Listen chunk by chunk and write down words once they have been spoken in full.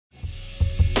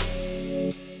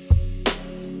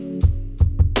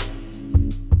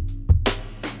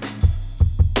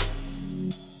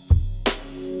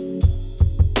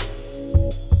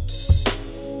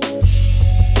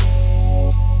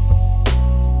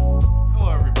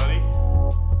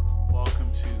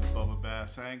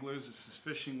anglers. This is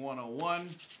Fishing 101,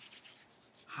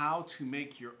 how to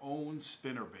make your own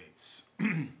spinnerbaits.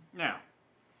 Now,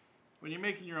 when you're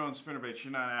making your own spinnerbaits,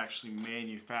 you're not actually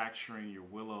manufacturing your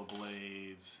willow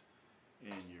blades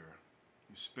and your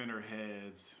spinner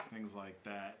heads, things like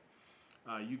that.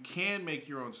 You can make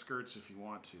your own skirts if you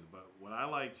want to, but what I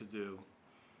like to do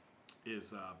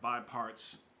is buy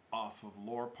parts off of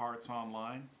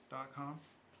lurepartsonline.com,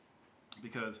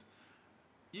 because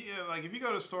like if you go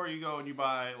to the store, you go and you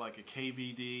buy like a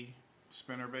KVD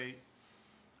spinnerbait,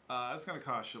 it's going to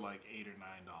cost you like $8 or $9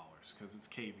 because it's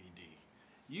KVD.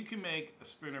 You can make a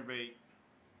spinnerbait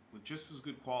with just as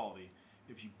good quality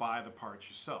if you buy the parts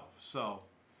yourself. So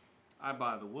I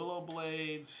buy the willow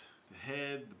blades, the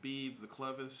head, the beads, the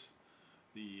clevis,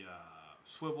 the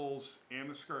swivels, and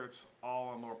the skirts, all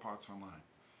on Lure Parts Online.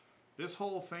 This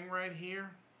whole thing right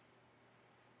here,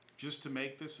 just to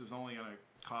make this, is only going to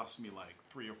cost me like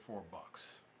 $3 or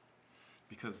 $4,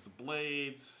 because the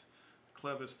blades, the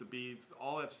clevis, the beads,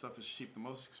 all that stuff is cheap. The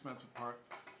most expensive part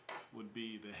would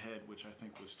be the head, which I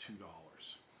think was $2.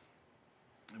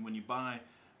 And when you buy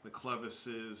the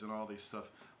clevises and all these stuff,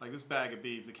 like this bag of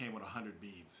beads, it came with 100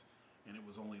 beads, and it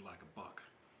was only like $1.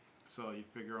 So you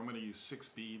figure I'm going to use 6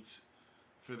 beads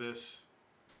for this.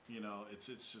 You know, it's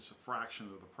just a fraction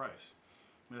of the price.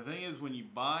 And the thing is, when you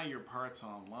buy your parts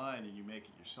online and you make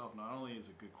it yourself, not only is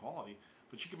it good quality,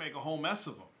 but you can make a whole mess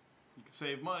of them. You can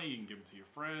save money, you can give them to your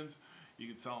friends, you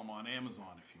can sell them on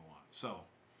Amazon if you want. So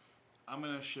I'm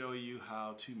going to show you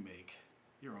how to make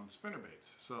your own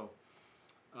spinnerbaits. So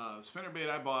the spinnerbait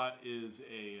I bought is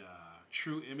a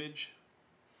True Image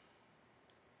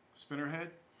spinnerhead,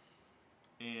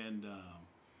 and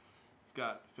it's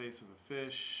got the face of a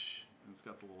fish, and it's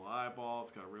got the little eyeball,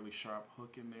 it's got a really sharp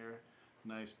hook in there,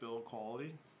 nice build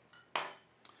quality.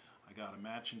 I got a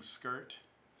matching skirt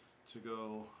to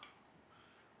go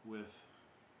with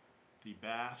the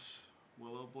bass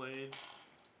willow blade,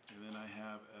 and then I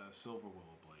have a silver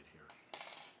willow blade here.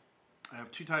 I have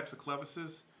 2 types of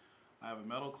clevises. I have a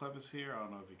metal clevis here, I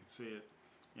don't know if you can see it,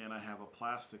 and I have a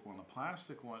plastic one. The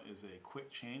plastic one is a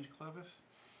quick change clevis,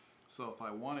 so if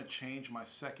I want to change my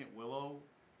second willow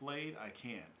blade, I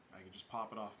can. I can just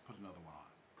pop it off and put another one on.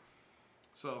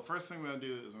 So first thing I'm going to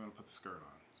do is I'm going to put the skirt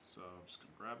on. So I'm just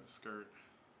going to grab the skirt.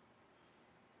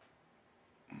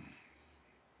 And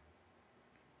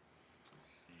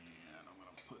I'm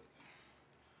going to put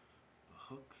the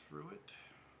hook through it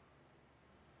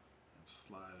and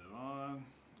slide it on.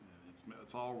 And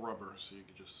it's all rubber, so you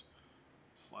can just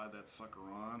slide that sucker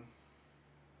on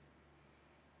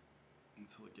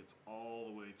until it gets all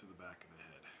the way to the back of the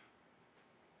head.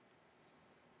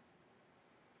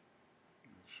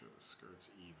 Make sure the skirt's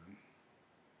even.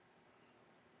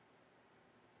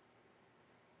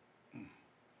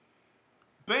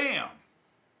 Bam!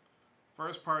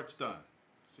 First part's done.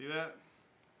 See that?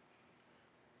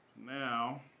 So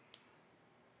now,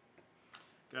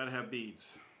 gotta have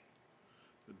beads.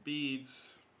 The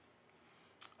beads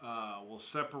will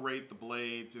separate the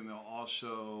blades, and they'll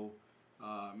also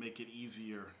make it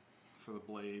easier for the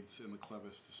blades and the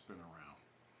clevis to spin around.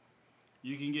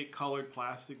 You can get colored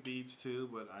plastic beads too,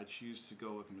 but I choose to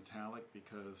go with metallic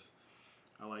because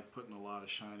I like putting a lot of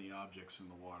shiny objects in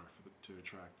the water to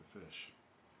attract the fish.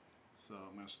 So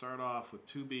I'm going to start off with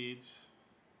 2 beads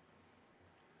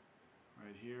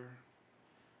right here,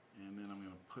 and then I'm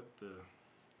going to put the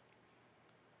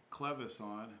clevis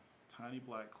on, tiny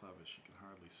black clevis. You can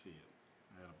hardly see it.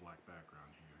 I had a black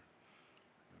background here.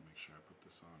 I'm going to make sure I put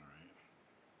this on right.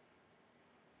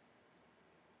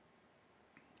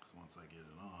 Once I get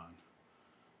it on,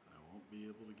 I won't be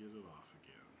able to get it off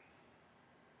again.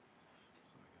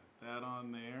 So I got that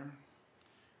on there,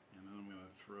 and then I'm going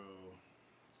to throw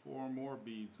 4 more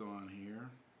beads on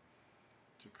here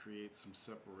to create some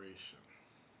separation.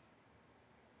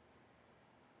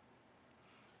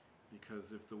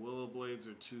 Because if the willow blades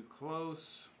are too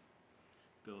close,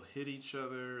 they'll hit each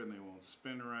other and they won't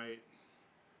spin right.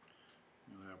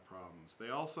 You'll have problems. They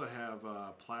also have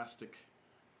plastic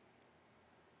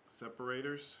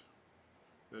separators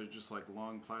that are just like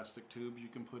long plastic tubes you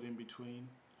can put in between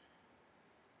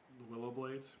the willow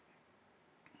blades.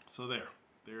 So there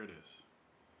it is.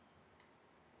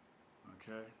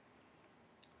 Okay,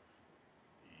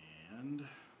 and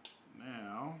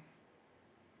now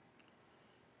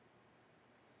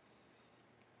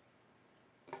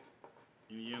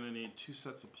you're going to need 2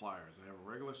 sets of pliers. I have a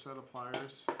regular set of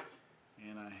pliers,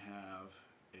 and I have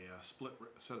a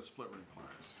set of split ring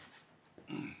pliers.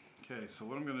 Okay, so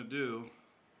what I'm going to do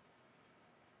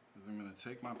is I'm going to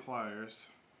take my pliers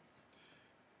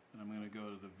and I'm going to go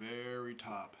to the very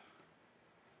top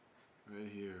right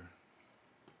here,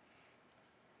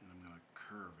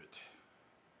 curve it.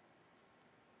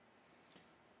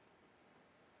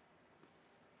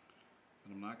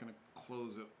 But I'm not going to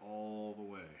close it all the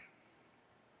way.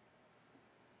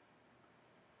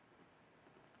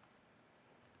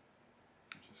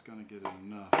 I'm just going to get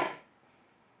enough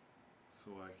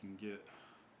so I can get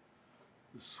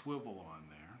the swivel on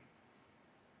there.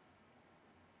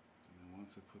 And then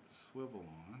once I put the swivel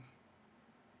on,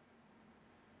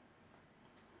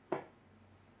 I'm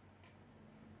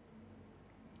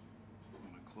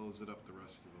going to close it up the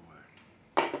rest of the way.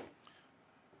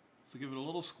 So give it a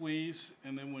little squeeze,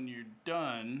 and then when you're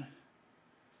done,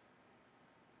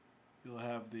 you'll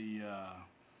have the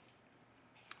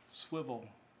swivel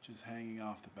just hanging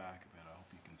off the back of it. I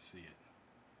hope you can see it.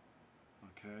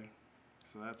 Okay,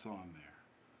 so that's on there,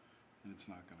 and it's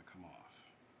not going to come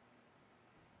off.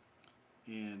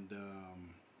 And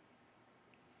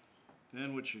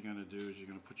then what you're going to do is you're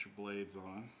going to put your blades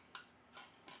on.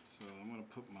 So I'm going to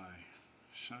put my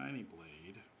shiny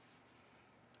blade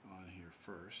on here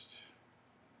first.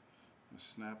 I'm going to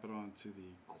snap it onto the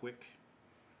quick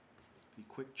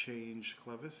change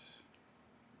clevis.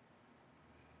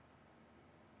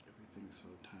 Everything's so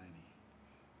tiny.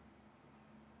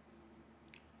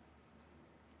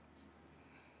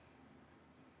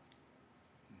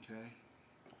 Okay,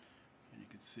 and you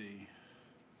can see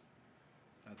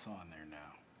that's on there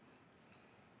now.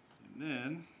 And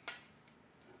then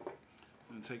I'm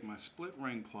going to take my split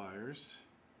ring pliers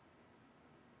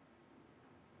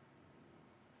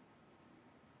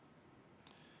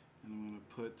and I'm going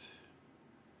to put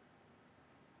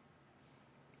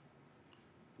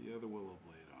the other willow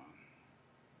blade on.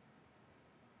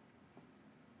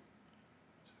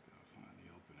 Just got to find the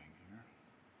opening here.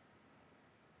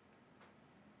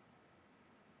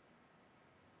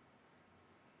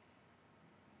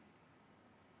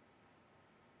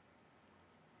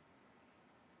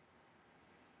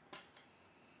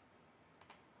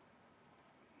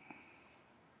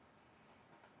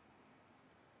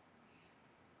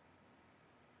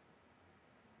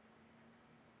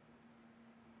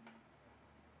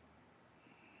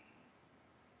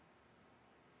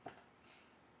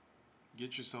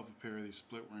 Get yourself a pair of these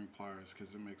split ring pliers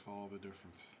because it makes all the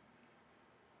difference.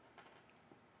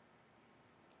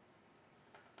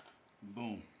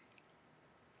 Boom.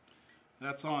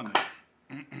 That's on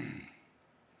there.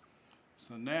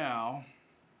 So now,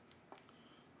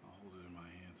 I'll hold it in my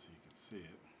hand so you can see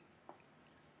it.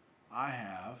 I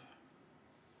have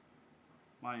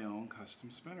my own custom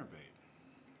spinnerbait.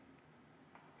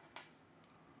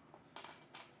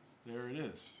 There it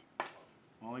is.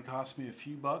 Only cost me a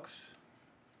few bucks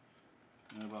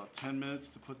and about 10 minutes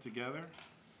to put together,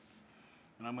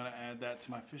 and I'm going to add that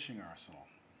to my fishing arsenal.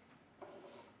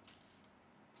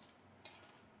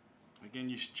 Again,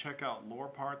 you should check out Lure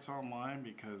Parts online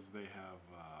because they have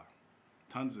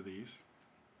tons of these,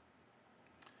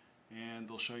 and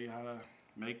they'll show you how to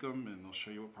make them, and they'll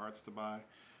show you what parts to buy.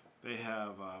 They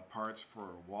have parts for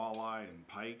walleye and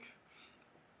pike,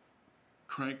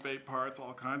 crankbait parts,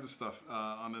 all kinds of stuff.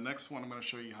 On the next one, I'm going to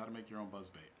show you how to make your own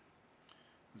buzzbait.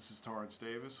 This is Torrance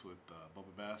Davis with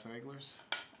Bubba Bass Anglers.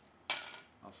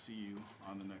 I'll see you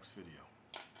on the next video.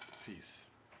 Peace.